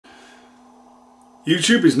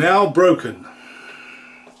YouTube is now broken.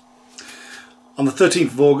 On the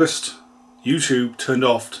 13th of August, YouTube turned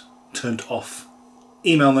off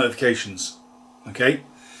email notifications. Okay,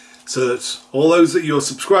 so that all those that you're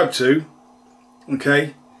subscribed to,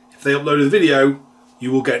 okay, if they uploaded the video,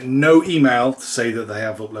 you will get no email to say that they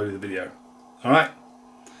have uploaded the video. Alright?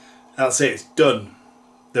 That's it, it's done.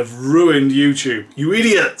 They've ruined YouTube. You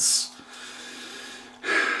idiots!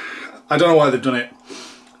 I don't know why they've done it.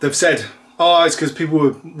 They've said, oh, it's because people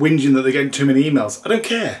were whinging that they're getting too many emails. I don't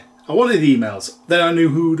care. I wanted the emails. Then I knew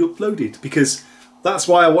who had uploaded, because that's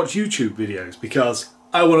why I watch YouTube videos, because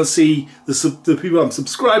I want to see the people I'm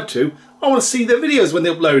subscribed to. I want to see their videos when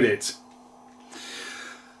they upload it.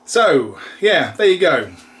 So, yeah, there you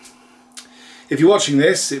go. If you're watching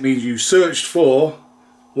this, it means you searched for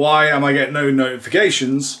why am I getting no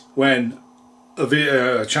notifications when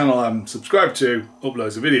a channel I'm subscribed to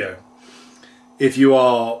uploads a video. If you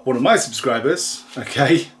are one of my subscribers,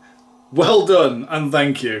 okay, well done and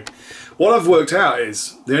thank you. What I've worked out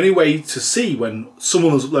is the only way to see when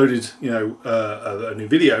someone has uploaded, you know, a new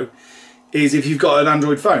video is if you've got an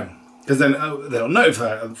Android phone, because then they'll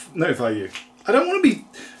notify you. I don't want to be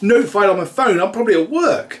notified on my phone. I'm probably at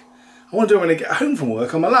work. I want to do it when I get home from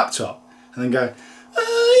work on my laptop, and then go,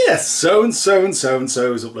 yes, so and so and so and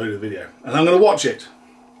so has uploaded a video, and I'm going to watch it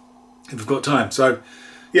if I've got time. So,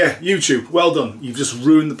 yeah, YouTube, well done. You've just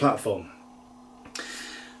ruined the platform.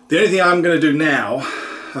 The only thing I'm going to do now,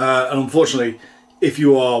 and unfortunately, if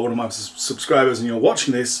you are one of my subscribers and you're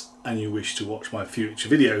watching this and you wish to watch my future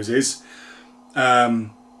videos, is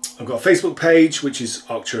I've got a Facebook page, which is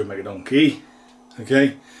Arcturer Megadonkey.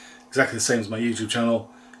 Okay, exactly the same as my YouTube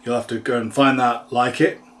channel. You'll have to go and find that, like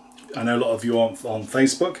it. I know a lot of you aren't on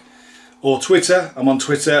Facebook. Or Twitter. I'm on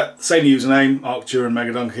Twitter, same username, Arcturer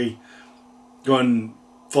Megadonkey. Go and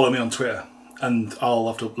follow me on Twitter, and I'll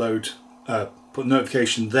have to upload, put a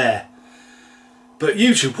notification there. But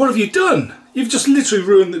YouTube, what have you done? You've just literally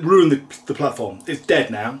ruined the platform. It's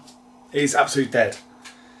dead now. It is absolutely dead.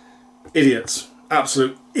 Idiots.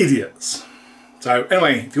 Absolute idiots. So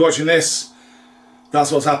anyway, if you're watching this, that's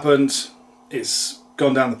what's happened. It's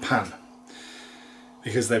gone down the pan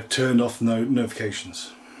because they've turned off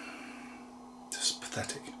notifications. Just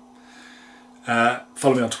pathetic.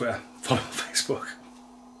 Follow me on Twitter. Follow me on Facebook.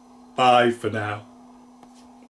 Bye for now.